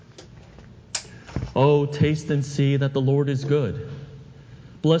Oh, taste and see that the Lord is good.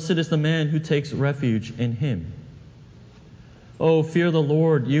 Blessed is the man who takes refuge in him. Oh, fear the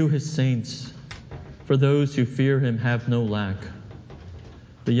Lord, you his saints, for those who fear him have no lack.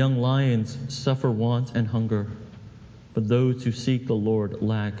 The young lions suffer want and hunger, but those who seek the Lord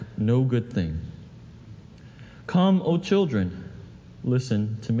lack no good thing. Come, O children,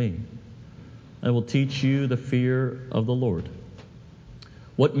 listen to me. I will teach you the fear of the Lord.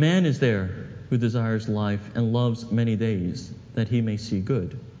 What man is there who desires life and loves many days, that he may see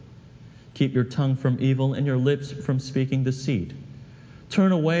good? Keep your tongue from evil and your lips from speaking deceit.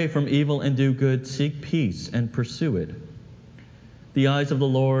 Turn away from evil and do good. Seek peace and pursue it. The eyes of the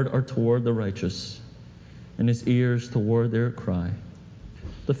Lord are toward the righteous, and his ears toward their cry.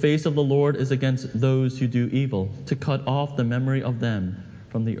 The face of the Lord is against those who do evil, to cut off the memory of them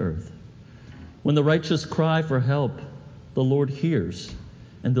from the earth. When the righteous cry for help, the Lord hears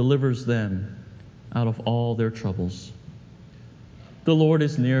and delivers them out of all their troubles. The Lord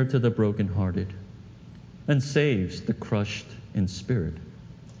is near to the brokenhearted and saves the crushed in spirit.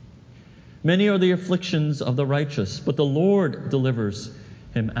 Many are the afflictions of the righteous, but the Lord delivers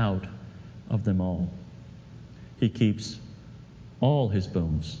him out of them all. He keeps all his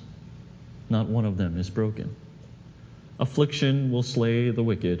bones. Not one of them is broken. Affliction will slay the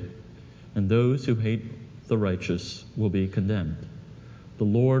wicked, and those who hate the righteous will be condemned. The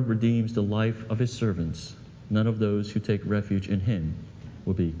Lord redeems the life of his servants. None of those who take refuge in him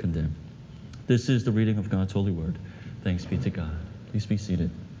will be condemned. This is the reading of God's holy word. Thanks be to God. Please be seated.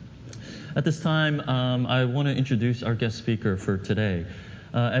 At this time, I want to introduce our guest speaker for today.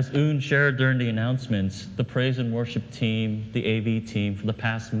 As Un shared during the announcements, the praise and worship team, the AV team, for the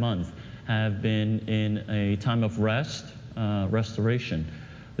past month have been in a time of rest, restoration.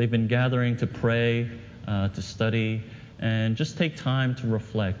 They've been gathering to pray, to study, and just take time to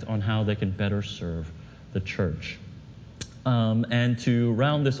reflect on how they can better serve the church. And to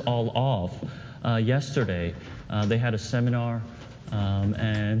round this all off, yesterday they had a seminar,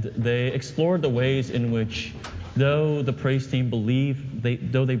 and they explored the ways in which, though the praise team believe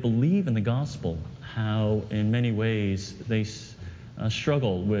in the gospel, how in many ways they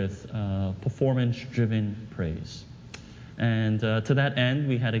struggle with performance-driven praise. And to that end,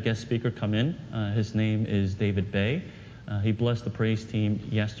 we had a guest speaker come in. His name is David Bay. He blessed the praise team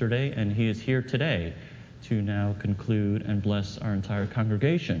yesterday, and he is here today to now conclude and bless our entire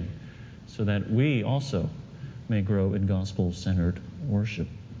congregation so that we also may grow in gospel-centered worship.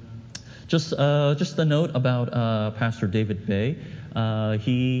 Just a note about Pastor David Bay.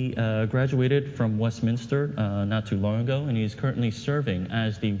 He graduated from Westminster not too long ago, and he's currently serving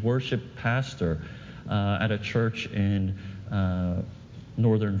as the worship pastor at a church in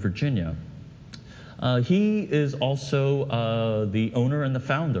Northern Virginia. He is also the owner and the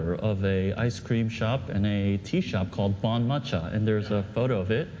founder of a ice cream shop and a tea shop called Bon Matcha, and there's a photo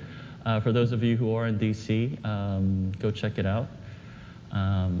of it. For those of you who are in DC, go check it out.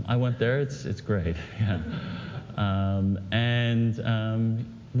 I went there. It's great. Yeah.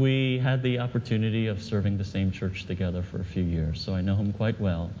 We had the opportunity of serving the same church together for a few years, so I know him quite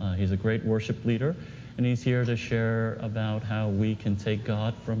well. He's a great worship leader, and he's here to share about how we can take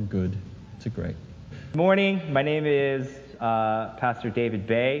God from good to great. Good morning. My name is Pastor David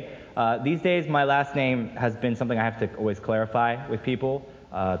Bay. These days, my last name has been something I have to always clarify with people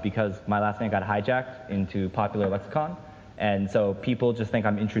because my last name got hijacked into popular lexicon. And so people just think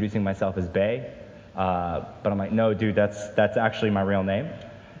I'm introducing myself as Bay. But I'm like, no, dude, that's actually my real name.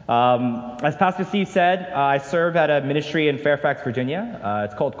 As Pastor Steve said, I serve at a ministry in Fairfax, Virginia.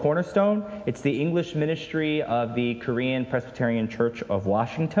 It's called Cornerstone. It's the English ministry of the Korean Presbyterian Church of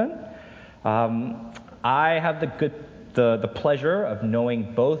Washington. I have the pleasure of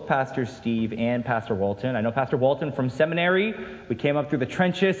knowing both Pastor Steve and Pastor Walton. I know Pastor Walton from seminary. We came up through the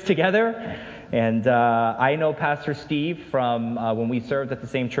trenches together. And I know Pastor Steve from when we served at the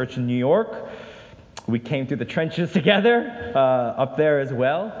same church in New York. We came through the trenches together up there as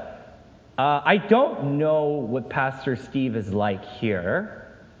well. I don't know what Pastor Steve is like here.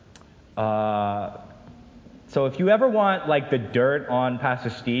 So if you ever want like the dirt on Pastor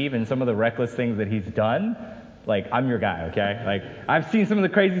Steve and some of the reckless things that he's done, like I'm your guy, okay? Like I've seen some of the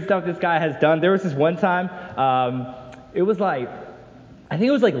crazy stuff this guy has done. There was this one time, it was like, I think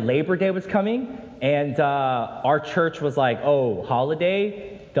it was like Labor Day was coming, and our church was like, oh,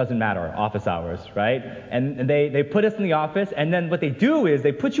 holiday, doesn't matter, office hours, right? And they put us in the office, and then what they do is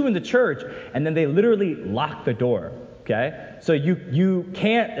they put you in the church, and then they literally lock the door. okay? So you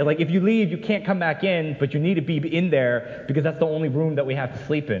can't, like, if you leave, you can't come back in, but you need to be in there because that's the only room that we have to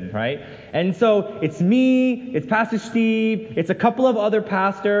sleep in, right? And so it's me, it's Pastor Steve, it's a couple of other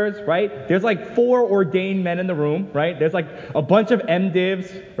pastors, right? There's like 4 ordained men in the room, right? There's like a bunch of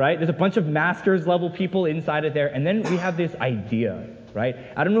MDivs, right? There's a bunch of master's level people inside of there, and then we have this idea, right?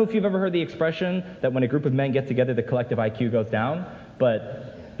 I don't know if you've ever heard the expression that when a group of men get together, the collective IQ goes down,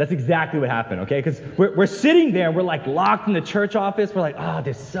 but that's exactly what happened, okay? Because we're sitting there, we're like locked in the church office. We're like, oh,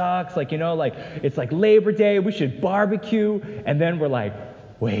 this sucks. Like, like it's like Labor Day. We should barbecue. And then we're like,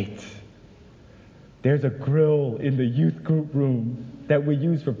 wait, there's a grill in the youth group room that we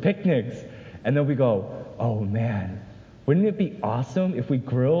use for picnics. And then we go, oh man, wouldn't it be awesome if we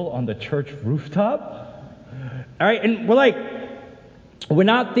grill on the church rooftop? All right, and we're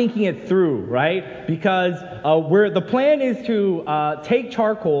not thinking it through, right? Because the plan is to take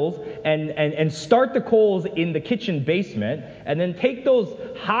charcoals and start the coals in the kitchen basement, and then take those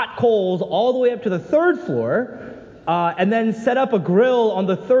hot coals all the way up to the 3rd floor, and then set up a grill on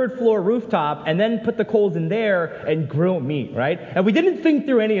the 3rd floor rooftop, and then put the coals in there and grill meat, right? And we didn't think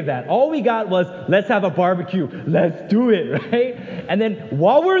through any of that. All we got was, let's have a barbecue. Let's do it, right? And then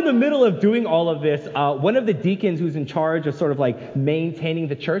while we're in the middle of doing all of this, one of the deacons who's in charge of sort of like maintaining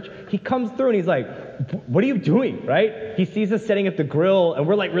the church, he comes through and he's like, what are you doing, right? He sees us setting up the grill, and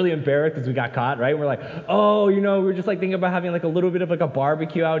we're like really embarrassed because we got caught, right? We're like, oh, we were just like thinking about having like a little bit of like a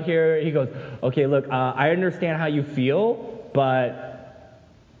barbecue out here. He goes, okay, look, I understand how you feel, but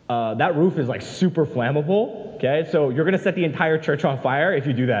that roof is like super flammable, okay? So you're going to set the entire church on fire if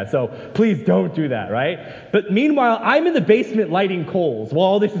you do that. So please don't do that, right? But meanwhile, I'm in the basement lighting coals while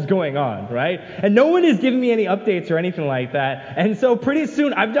all this is going on, right? And no one is giving me any updates or anything like that. And so pretty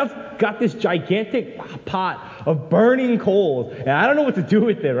soon, I've just got this gigantic pot of burning coals, and I don't know what to do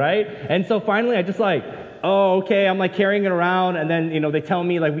with it, right? And so finally, I just like, oh, okay, I'm like carrying it around, and then, they tell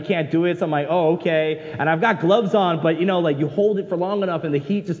me like we can't do it, so I'm like, oh, okay, and I've got gloves on, but like you hold it for long enough and the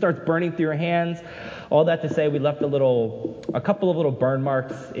heat just starts burning through your hands. All that to say, we left a couple of little burn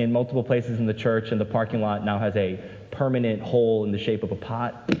marks in multiple places in the church, and the parking lot now has a permanent hole in the shape of a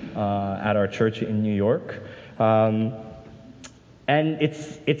pot at our church in New York. And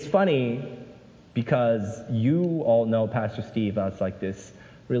it's funny because you all know Pastor Steve as like this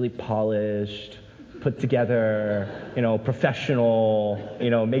really polished, put together, professional,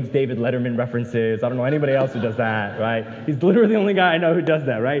 makes David Letterman references. I don't know anybody else who does that, right? He's literally the only guy I know who does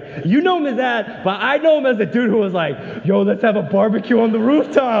that, right? You know him as that, but I know him as the dude who was like, yo, let's have a barbecue on the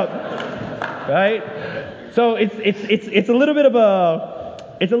rooftop, right? So it's a little bit of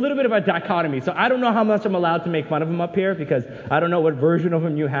a dichotomy. So I don't know how much I'm allowed to make fun of him up here, because I don't know what version of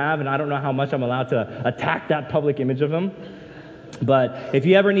him you have, and I don't know how much I'm allowed to attack that public image of him. But if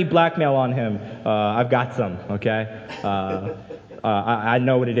you ever need blackmail on him, I've got some, okay? I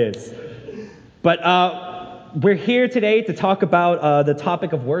know what it is. But we're here today to talk about the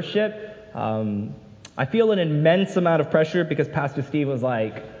topic of worship. I feel an immense amount of pressure because Pastor Steve was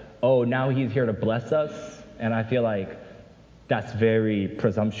like, oh, now he's here to bless us. And I feel like that's very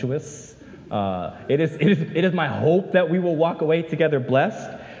presumptuous. It is my hope that we will walk away together blessed.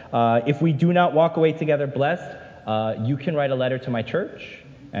 If we do not walk away together blessed, you can write a letter to my church,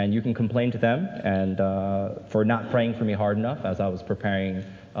 and you can complain to them and for not praying for me hard enough as I was preparing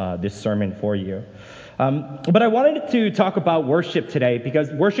this sermon for you. But I wanted to talk about worship today, because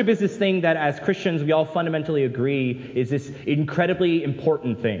worship is this thing that as Christians we all fundamentally agree is this incredibly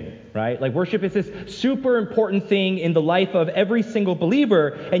important thing, right? Like worship is this super important thing in the life of every single believer,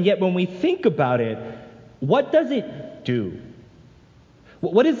 and yet when we think about it, what does it do?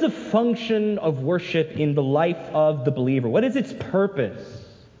 What is the function of worship in the life of the believer? What is its purpose?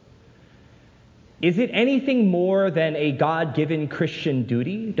 Is it anything more than a God-given Christian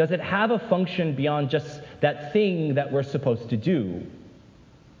duty? Does it have a function beyond just that thing that we're supposed to do?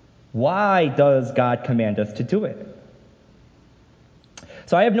 Why does God command us to do it?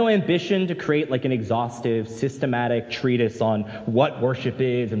 So I have no ambition to create like an exhaustive, systematic treatise on what worship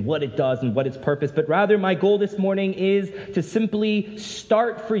is and what it does and what its purpose, but rather my goal this morning is to simply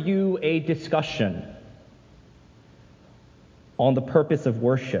start for you a discussion on the purpose of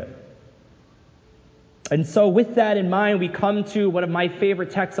worship. And so with that in mind, we come to one of my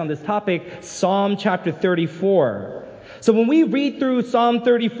favorite texts on this topic, Psalm chapter 34. So when we read through Psalm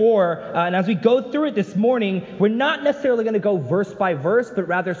 34, and as we go through it this morning, we're not necessarily going to go verse by verse, but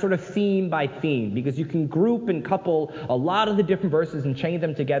rather sort of theme by theme, because you can group and couple a lot of the different verses and chain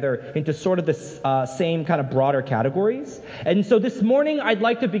them together into sort of the same kind of broader categories. And so this morning, I'd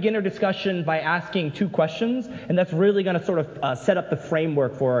like to begin our discussion by asking two questions, and that's really going to sort of set up the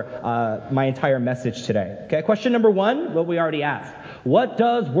framework for my entire message today. Okay, question number one, what we already asked. What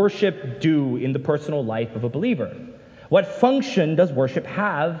does worship do in the personal life of a believer? What function does worship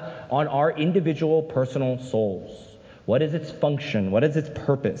have on our individual personal souls? What is its function? What is its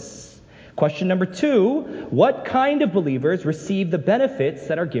purpose? Question number two, what kind of believers receive the benefits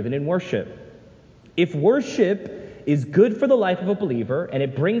that are given in worship? If worship is good for the life of a believer and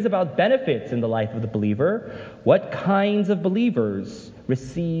it brings about benefits in the life of the believer, what kinds of believers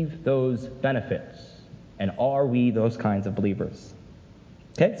receive those benefits? And are we those kinds of believers?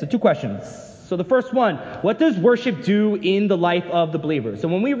 Okay, so two questions. So the first one, what does worship do in the life of the believer? So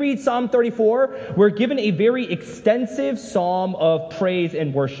when we read Psalm 34, we're given a very extensive psalm of praise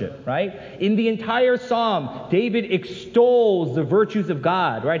and worship, right? In the entire psalm, David extols the virtues of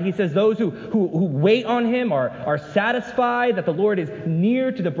God, right? He says those who wait on him are satisfied, that the Lord is near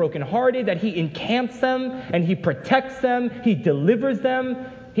to the brokenhearted, that he encamps them and he protects them, he delivers them.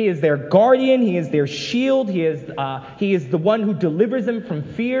 He is their guardian, he is their shield, he is the one who delivers them from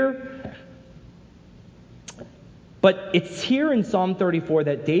fear. But it's here in Psalm 34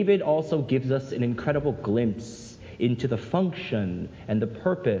 that David also gives us an incredible glimpse into the function and the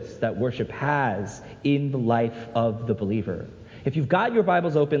purpose that worship has in the life of the believer. If you've got your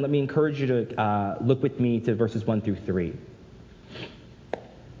Bibles open, let me encourage you to look with me to verses 1 through 3.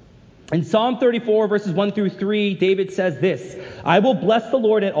 In Psalm 34, verses 1 through 3, David says this, I will bless the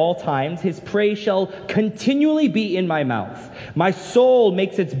Lord at all times. His praise shall continually be in my mouth. My soul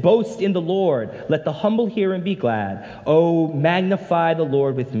makes its boast in the Lord. Let the humble hear and be glad. Oh, magnify the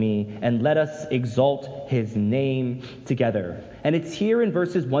Lord with me, and let us exalt his name together. And it's here in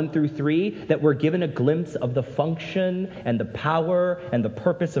verses 1 through 3 that we're given a glimpse of the function and the power and the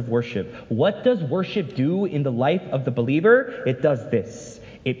purpose of worship. What does worship do in the life of the believer? It does this.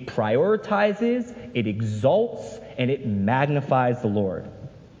 It prioritizes, it exalts, and it magnifies the Lord.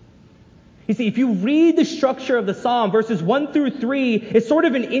 You see, if you read the structure of the psalm, verses 1 through 3 is sort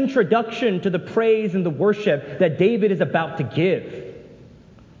of an introduction to the praise and the worship that David is about to give.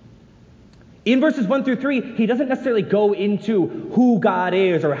 In verses 1 through 3, he doesn't necessarily go into who God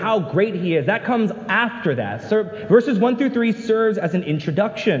is or how great he is. That comes after that. So verses 1 through 3 serves as an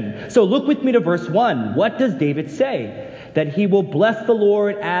introduction. So look with me to verse 1. What does David say? That he will bless the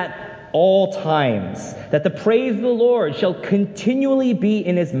Lord at all times, that the praise of the Lord shall continually be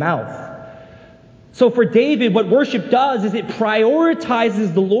in his mouth. So for David, what worship does is it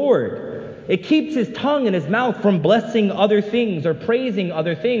prioritizes the Lord. It keeps his tongue and his mouth from blessing other things or praising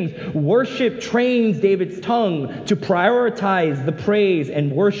other things. Worship trains David's tongue to prioritize the praise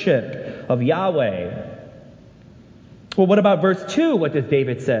and worship of Yahweh. Well, what about verse 2? What does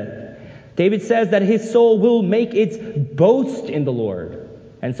David say? David says that his soul will make its boast in the Lord.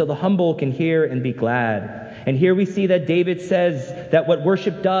 And so the humble can hear and be glad. And here we see that David says that what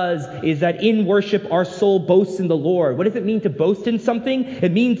worship does is that in worship our soul boasts in the Lord. What does it mean to boast in something?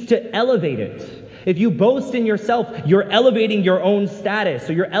 It means to elevate it. If you boast in yourself, you're elevating your own status,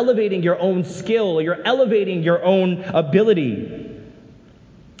 or you're elevating your own skill, or you're elevating your own ability.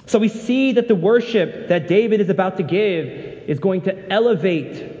 So we see that the worship that David is about to give is going to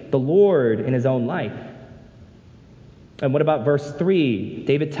elevate the Lord in his own life. And what about verse 3?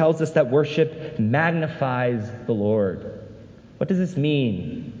 David tells us that worship magnifies the Lord. What does this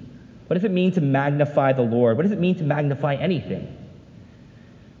mean? What does it mean to magnify the Lord? What does it mean to magnify anything?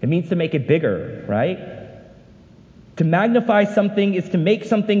 It means to make it bigger, right? To magnify something is to make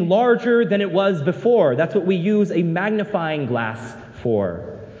something larger than it was before. That's what we use a magnifying glass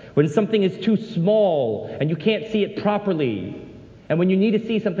for. When something is too small and you can't see it properly, and when you need to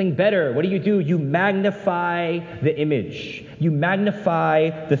see something better, what do? You magnify the image. You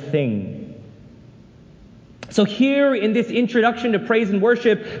magnify the thing. So here in this introduction to praise and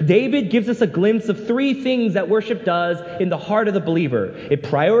worship, David gives us a glimpse of three things that worship does in the heart of the believer. It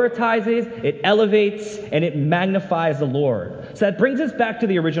prioritizes, it elevates, and it magnifies the Lord. So that brings us back to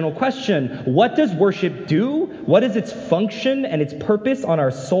the original question. What does worship do? What is its function and its purpose on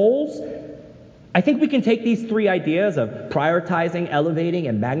our souls? I think we can take these three ideas of prioritizing, elevating,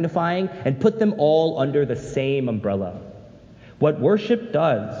 and magnifying and put them all under the same umbrella. What worship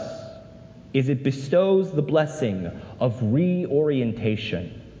does is it bestows the blessing of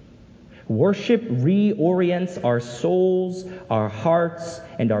reorientation. Worship reorients our souls, our hearts,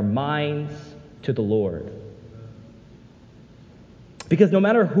 and our minds to the Lord. Because no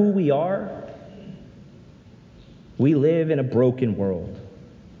matter who we are, we live in a broken world.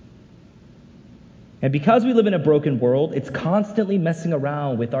 And because we live in a broken world, it's constantly messing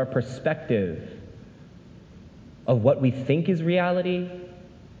around with our perspective of what we think is reality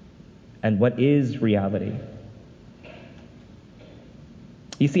and what is reality.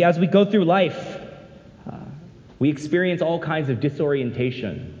 You see, as we go through life, we experience all kinds of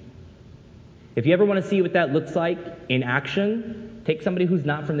disorientation. If you ever want to see what that looks like in action, take somebody who's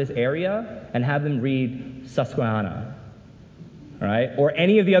not from this area and have them read Susquehanna, right? Or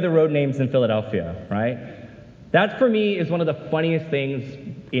any of the other road names in Philadelphia, right? That, for me, is one of the funniest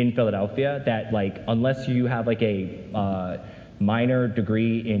things in Philadelphia, that, like, unless you have, like, a minor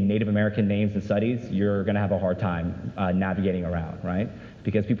degree in Native American names and studies, you're going to have a hard time navigating around, right?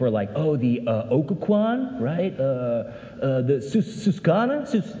 Because people are like, oh, the Occoquan, right? The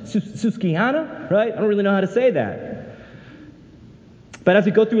Susquehanna, right? I don't really know how to say that. But as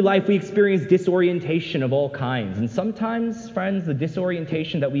we go through life, we experience disorientation of all kinds. And sometimes, friends, the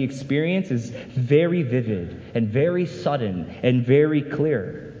disorientation that we experience is very vivid and very sudden and very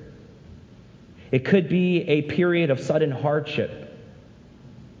clear. It could be a period of sudden hardship,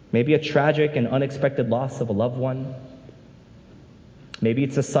 maybe a tragic and unexpected loss of a loved one. Maybe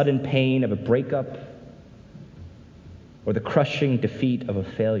it's a sudden pain of a breakup or the crushing defeat of a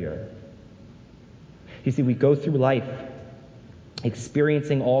failure. You see, we go through life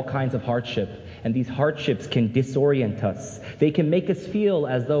experiencing all kinds of hardship, and these hardships can disorient us. They can make us feel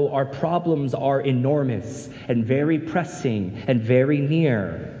as though our problems are enormous and very pressing and very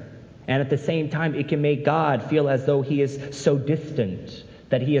near. And at the same time, it can make God feel as though he is so distant,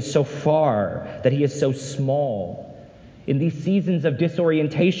 that he is so far, that he is so small. In these seasons of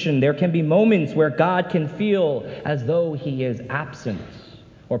disorientation, there can be moments where God can feel as though he is absent,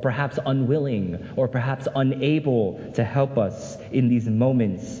 or perhaps unwilling, or perhaps unable to help us in these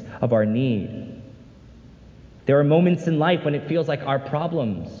moments of our need. There are moments in life when it feels like our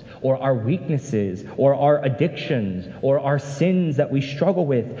problems, or our weaknesses, or our addictions, or our sins that we struggle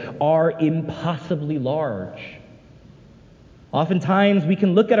with are impossibly large. Oftentimes, we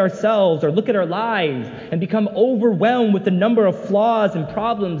can look at ourselves or look at our lives and become overwhelmed with the number of flaws and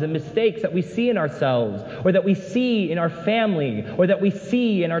problems and mistakes that we see in ourselves, or that we see in our family, or that we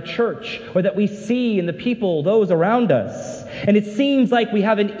see in our church, or that we see in the people, those around us. And it seems like we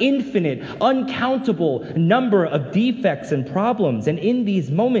have an infinite, uncountable number of defects and problems. And in these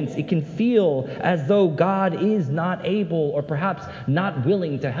moments, it can feel as though God is not able, or perhaps not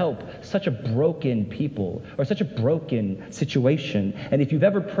willing to help such a broken people, or such a broken situation. And if you've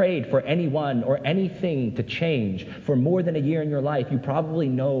ever prayed for anyone or anything to change for more than a year in your life, you probably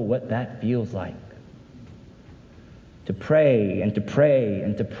know what that feels like. To pray and to pray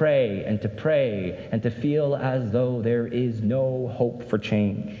and to pray and to pray and to feel as though there is no hope for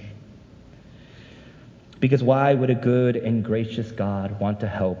change. Because why would a good and gracious God want to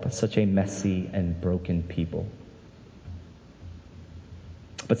help such a messy and broken people?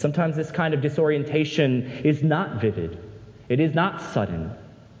 But sometimes this kind of disorientation is not vivid. It is not sudden.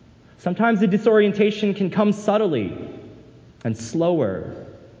 Sometimes the disorientation can come subtly and slower.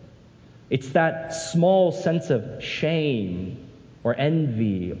 It's that small sense of shame or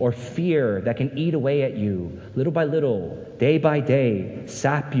envy or fear that can eat away at you little by little, day by day,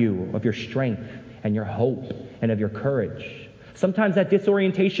 sap you of your strength and your hope and of your courage. Sometimes that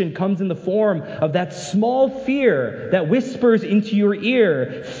disorientation comes in the form of that small fear that whispers into your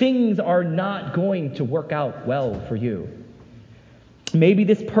ear, things are not going to work out well for you. Maybe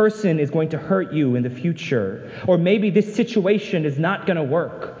this person is going to hurt you in the future, or maybe this situation is not going to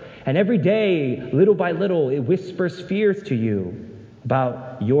work. And every day, little by little, it whispers fears to you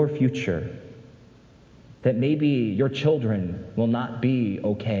about your future. That maybe your children will not be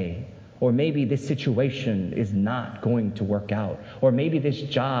okay. Or maybe this situation is not going to work out. Or maybe this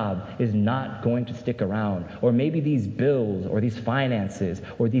job is not going to stick around. Or maybe these bills, or these finances,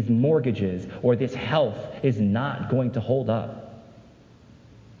 or these mortgages, or this health is not going to hold up.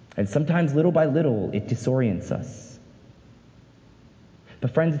 And sometimes, little by little, it disorients us.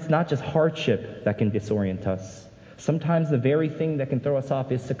 But friends, it's not just hardship that can disorient us. Sometimes the very thing that can throw us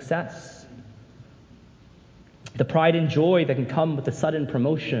off is success. The pride and joy that can come with a sudden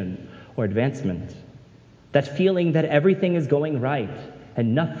promotion or advancement. That feeling that everything is going right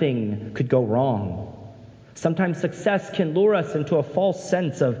and nothing could go wrong. Sometimes success can lure us into a false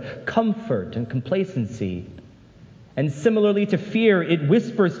sense of comfort and complacency. And similarly to fear, it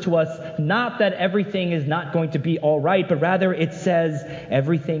whispers to us not that everything is not going to be all right, but rather it says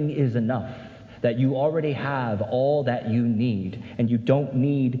everything is enough, that you already have all that you need, and you don't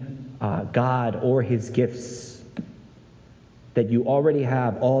need God or his gifts. that you already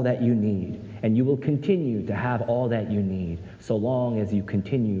have all that you need, and you will continue to have all that you need so long as you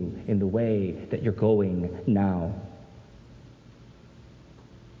continue in the way that you're going now.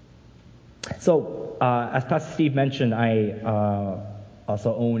 So, as Pastor Steve mentioned, I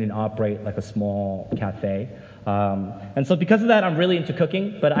also own and operate like a small cafe. And so because of that, I'm really into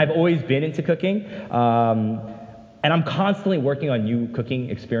cooking, but I've always been into cooking. And I'm constantly working on new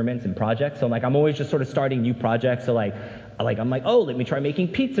cooking experiments and projects. So I'm always just sort of starting new projects. So I'm like, oh, let me try making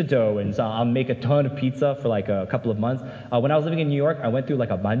pizza dough. And so I'll make a ton of pizza for like a couple of months. When I was living in New York, I went through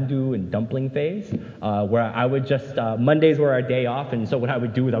like a mandu and dumpling phase, where I would just, Mondays were our day off. And so what I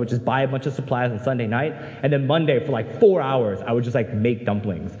would do is I would just buy a bunch of supplies on Sunday night. And then Monday for like 4 hours, I would just like make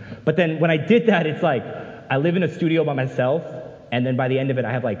dumplings. But then when I did that, it's like, I live in a studio by myself. And then by the end of it,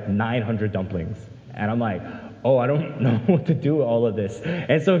 I have like 900 dumplings. And I'm like, oh, I don't know what to do with all of this.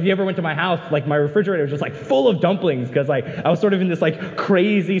 And so if you ever went to my house, like my refrigerator was just like full of dumplings because like I was sort of in this like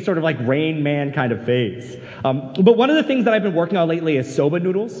crazy sort of like Rain Man kind of phase. But one of the things that I've been working on lately is soba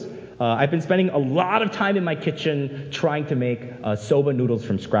noodles. I've been spending a lot of time in my kitchen trying to make soba noodles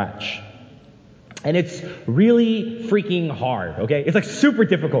from scratch. And it's really freaking hard, okay? It's like super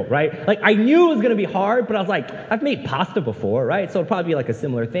difficult, right? Like I knew it was going to be hard, but I was like, I've made pasta before, right? So it'll probably be like a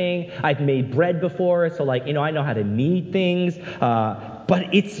similar thing. I've made bread before, so like, I know how to knead things. But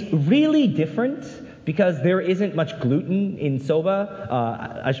it's really different because there isn't much gluten in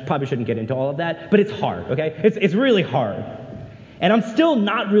soba. I probably shouldn't get into all of that, but it's hard, okay? It's really hard. And I'm still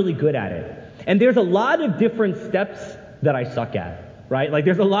not really good at it. And there's a lot of different steps that I suck at. Right? Like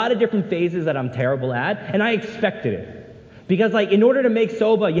there's a lot of different phases that I'm terrible at, and I expected it. Because like in order to make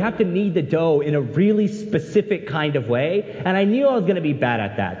soba, you have to knead the dough in a really specific kind of way, and I knew I was going to be bad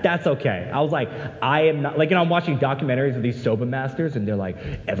at that. That's okay. I was like, I am not, like, I'm watching documentaries of these soba masters, and they're like,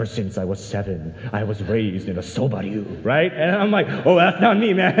 ever since I was 7, I was raised in a soba-ryu, right? And I'm like, oh, that's not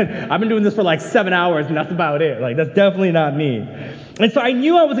me, man. I've been doing this for like 7 hours, and that's about it. Like, that's definitely not me. And so I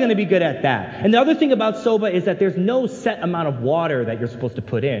knew I was going to be good at that. And the other thing about soba is that there's no set amount of water that you're supposed to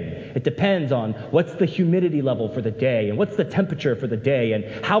put in. It depends on what's the humidity level for the day, and what's the temperature for the day,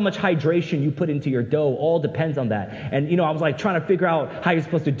 and how much hydration you put into your dough. All depends on that. And, I was like trying to figure out how you're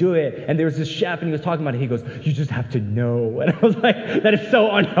supposed to do it. And there was this chef, and he was talking about it. He goes, you just have to know. And I was like, that is so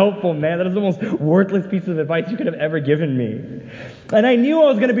unhelpful, man. That is the most worthless piece of advice you could have ever given me. And I knew I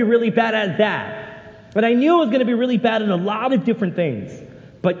was going to be really bad at that. But I knew I was going to be really bad at a lot of different things.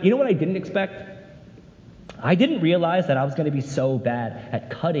 But you know what I didn't expect? I didn't realize that I was going to be so bad at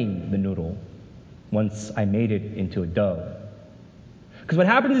cutting the noodle once I made it into a dough. Because what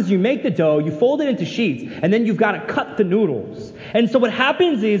happens is you make the dough, you fold it into sheets, and then you've got to cut the noodles. And so what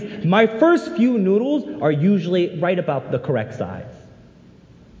happens is my first few noodles are usually right about the correct size.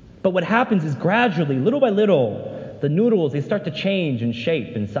 But what happens is gradually, little by little, the noodles, they start to change in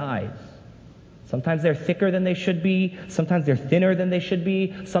shape and size. Sometimes they're thicker than they should be. Sometimes they're thinner than they should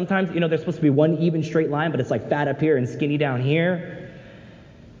be. Sometimes, they're supposed to be one even straight line, but it's like fat up here and skinny down here.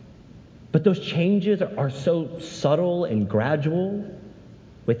 But those changes are so subtle and gradual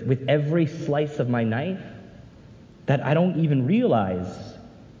with every slice of my knife that I don't even realize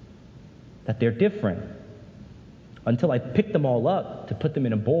that they're different until I pick them all up to put them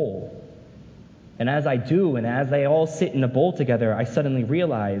in a bowl. And as I do, and as they all sit in a bowl together, I suddenly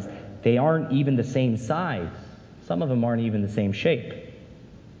realize they aren't even the same size. Some of them aren't even the same shape.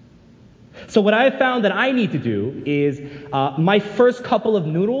 So what I have found that I need to do is my first couple of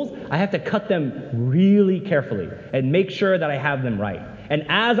noodles, I have to cut them really carefully and make sure that I have them right. And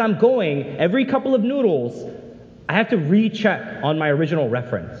as I'm going, every couple of noodles, I have to recheck on my original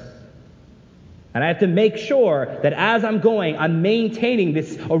reference. And I have to make sure that as I'm going, I'm maintaining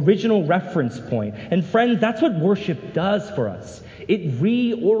this original reference point. And friends, that's what worship does for us. It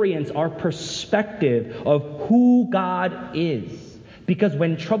reorients our perspective of who God is. Because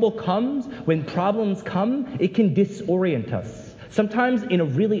when trouble comes, when problems come, it can disorient us. Sometimes in a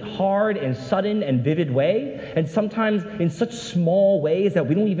really hard and sudden and vivid way, and sometimes in such small ways that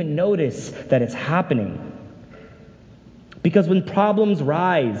we don't even notice that it's happening. Because when problems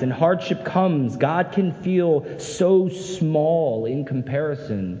rise and hardship comes, God can feel so small in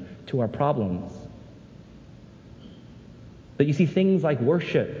comparison to our problems. But you see, things like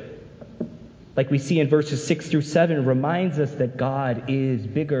worship, like we see in verses 6 through 7, reminds us that God is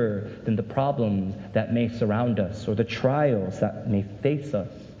bigger than the problems that may surround us or the trials that may face us.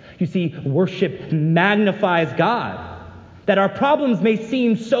 You see, worship magnifies God. That our problems may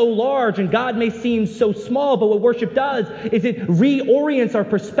seem so large and God may seem so small, but what worship does is it reorients our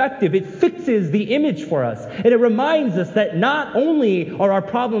perspective. It fixes the image for us. And it reminds us that not only are our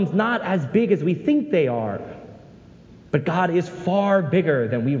problems not as big as we think they are, But God is far bigger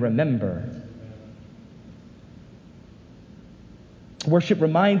than we remember. Worship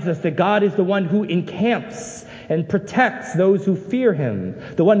reminds us that God is the one who encamps and protects those who fear him,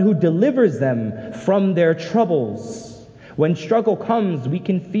 the one who delivers them from their troubles. When struggle comes, we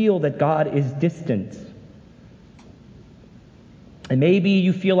can feel that God is distant. And maybe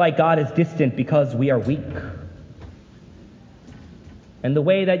you feel like God is distant because we are weak. And the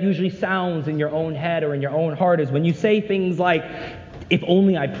way that usually sounds in your own head or in your own heart is when you say things like, if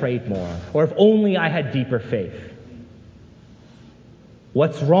only I prayed more, or if only I had deeper faith.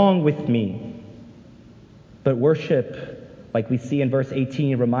 What's wrong with me? But worship, like we see in verse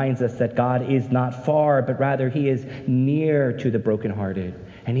 18, reminds us that God is not far, but rather he is near to the brokenhearted,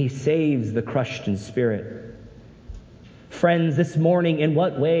 and he saves the crushed in spirit. Friends, this morning, in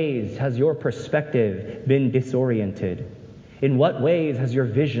what ways has your perspective been disoriented? In what ways has your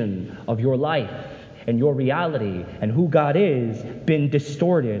vision of your life and your reality and who God is been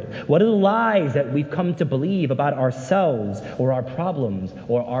distorted? What are the lies that we've come to believe about ourselves or our problems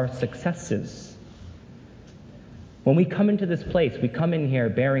or our successes? When we come into this place, we come in here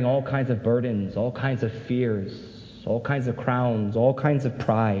bearing all kinds of burdens, all kinds of fears, all kinds of crowns, all kinds of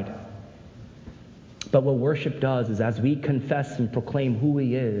pride. But what worship does is as we confess and proclaim who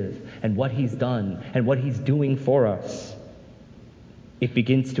he is and what he's done and what he's doing for us, it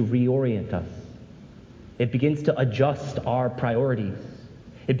begins to reorient us. It begins to adjust our priorities.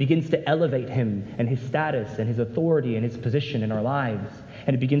 It begins to elevate him and his status and his authority and his position in our lives.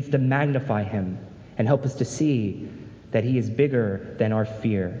 And it begins to magnify him and help us to see that he is bigger than our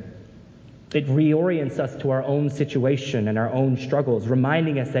fear. It reorients us to our own situation and our own struggles,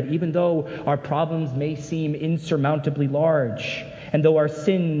 reminding us that even though our problems may seem insurmountably large, and though our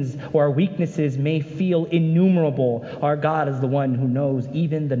sins or our weaknesses may feel innumerable, our God is the one who knows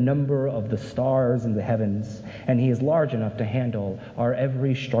even the number of the stars in the heavens, and he is large enough to handle our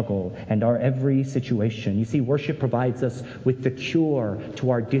every struggle and our every situation. You see, worship provides us with the cure to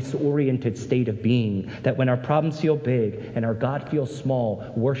our disoriented state of being, that when our problems feel big and our God feels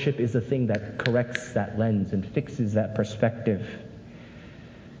small, worship is the thing that corrects that lens and fixes that perspective.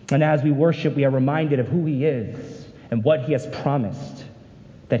 And as we worship, we are reminded of who he is and what he has promised,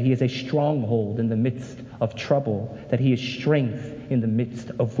 that he is a stronghold in the midst of trouble, that he is strength in the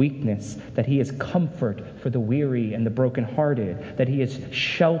midst of weakness, that he is comfort for the weary and the brokenhearted, that he is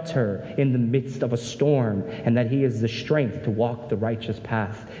shelter in the midst of a storm, and that he is the strength to walk the righteous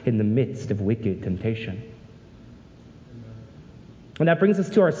path in the midst of wicked temptation. And that brings us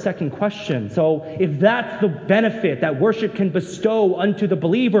to our second question. So if that's the benefit that worship can bestow unto the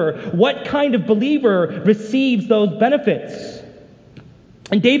believer, what kind of believer receives those benefits?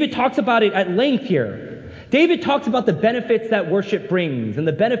 And David talks about it at length here. David talks about the benefits that worship brings and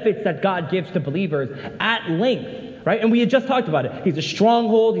the benefits that God gives to believers at length. Right? And we had just talked about it. He's a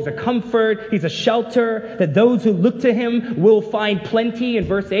stronghold, he's a comfort, he's a shelter, that those who look to him will find plenty in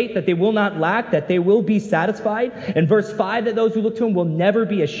verse 8, that they will not lack, that they will be satisfied. In verse 5, that those who look to him will never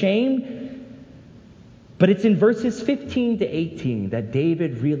be ashamed. But it's in verses 15 to 18 that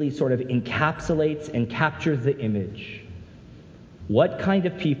David really sort of encapsulates and captures the image. What kind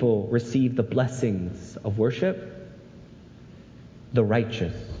of people receive the blessings of worship? The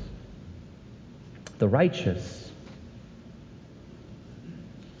righteous. The righteous.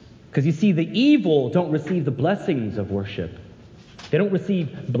 Because you see, the evil don't receive the blessings of worship. They don't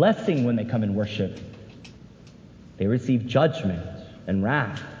receive blessing when they come in worship. They receive judgment and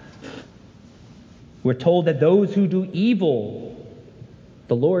wrath. We're told that those who do evil,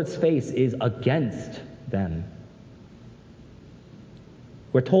 the Lord's face is against them.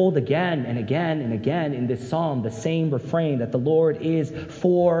 We're told again and again and again in this psalm the same refrain, that the Lord is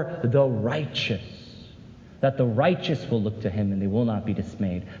for the righteous. That the righteous will look to him and they will not be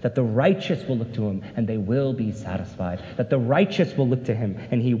dismayed. That the righteous will look to him and they will be satisfied. That the righteous will look to him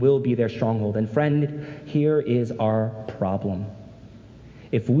and he will be their stronghold. And friend, here is our problem.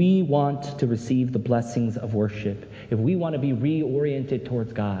 If we want to receive the blessings of worship, if we want to be reoriented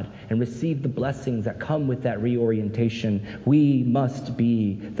towards God and receive the blessings that come with that reorientation, we must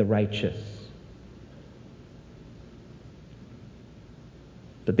be the righteous.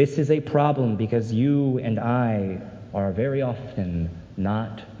 But this is a problem because you and I are very often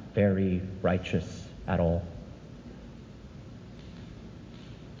not very righteous at all.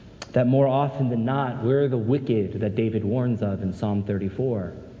 That more often than not, we're the wicked that David warns of in Psalm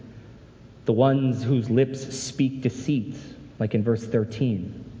 34. The ones whose lips speak deceit, like in verse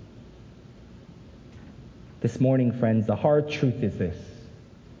 13. This morning, friends, the hard truth is this,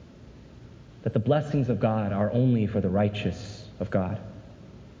 that the blessings of God are only for the righteous of God.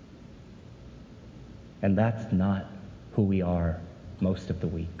 And that's not who we are most of the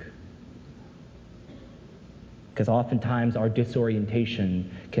week. Because oftentimes our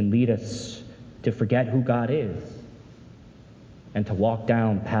disorientation can lead us to forget who God is and to walk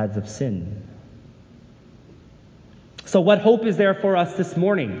down paths of sin. So what hope is there for us this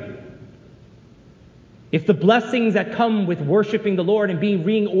morning? If the blessings that come with worshiping the Lord and being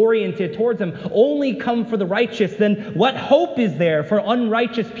reoriented towards Him only come for the righteous, then what hope is there for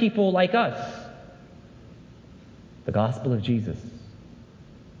unrighteous people like us? The gospel of Jesus.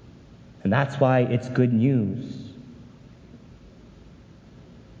 And that's why it's good news.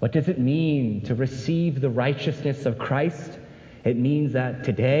 What does it mean to receive the righteousness of Christ? It means that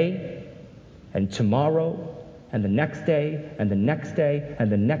today and tomorrow and the next day and the next day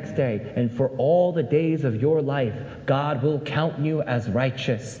and the next day and for all the days of your life, God will count you as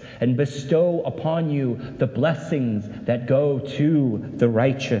righteous and bestow upon you the blessings that go to the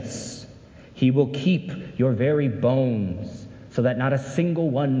righteous. He will keep your very bones so that not a single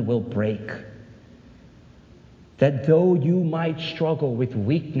one will break. That though you might struggle with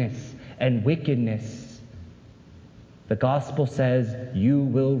weakness and wickedness, the gospel says you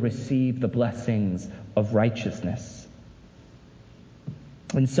will receive the blessings of righteousness.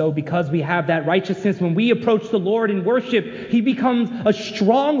 And so because we have that righteousness, when we approach the Lord in worship, He becomes a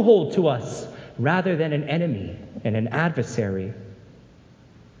stronghold to us rather than an enemy and an adversary.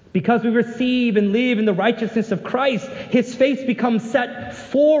 Because we receive and live in the righteousness of Christ, His face becomes set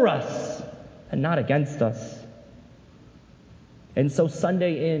for us and not against us. And so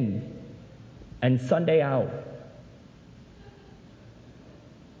Sunday in and Sunday out,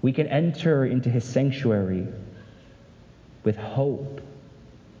 we can enter into His sanctuary with hope,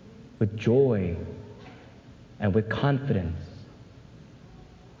 with joy, and with confidence,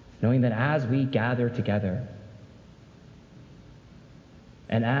 knowing that as we gather together,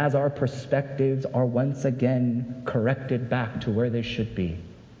 and as our perspectives are once again corrected back to where they should be,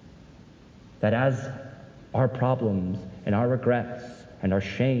 that as our problems and our regrets and our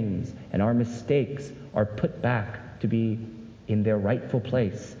shames and our mistakes are put back to be in their rightful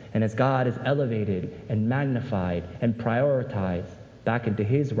place, and as God is elevated and magnified and prioritized back into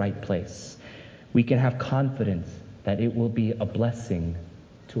His right place, we can have confidence that it will be a blessing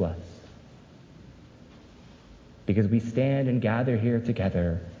to us. Because we stand and gather here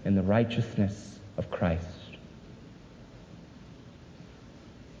together in the righteousness of Christ.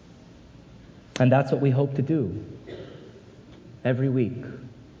 And that's what we hope to do every week,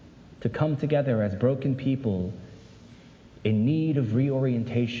 to come together as broken people in need of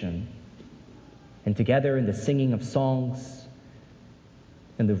reorientation, and together in the singing of songs,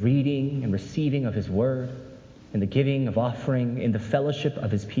 in the reading and receiving of His word, in the giving of offering, in the fellowship of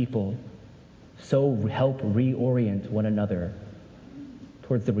His people, so help reorient one another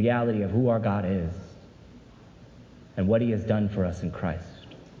towards the reality of who our God is and what He has done for us in Christ.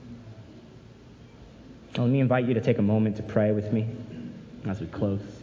 Let me invite you to take a moment to pray with me as we close.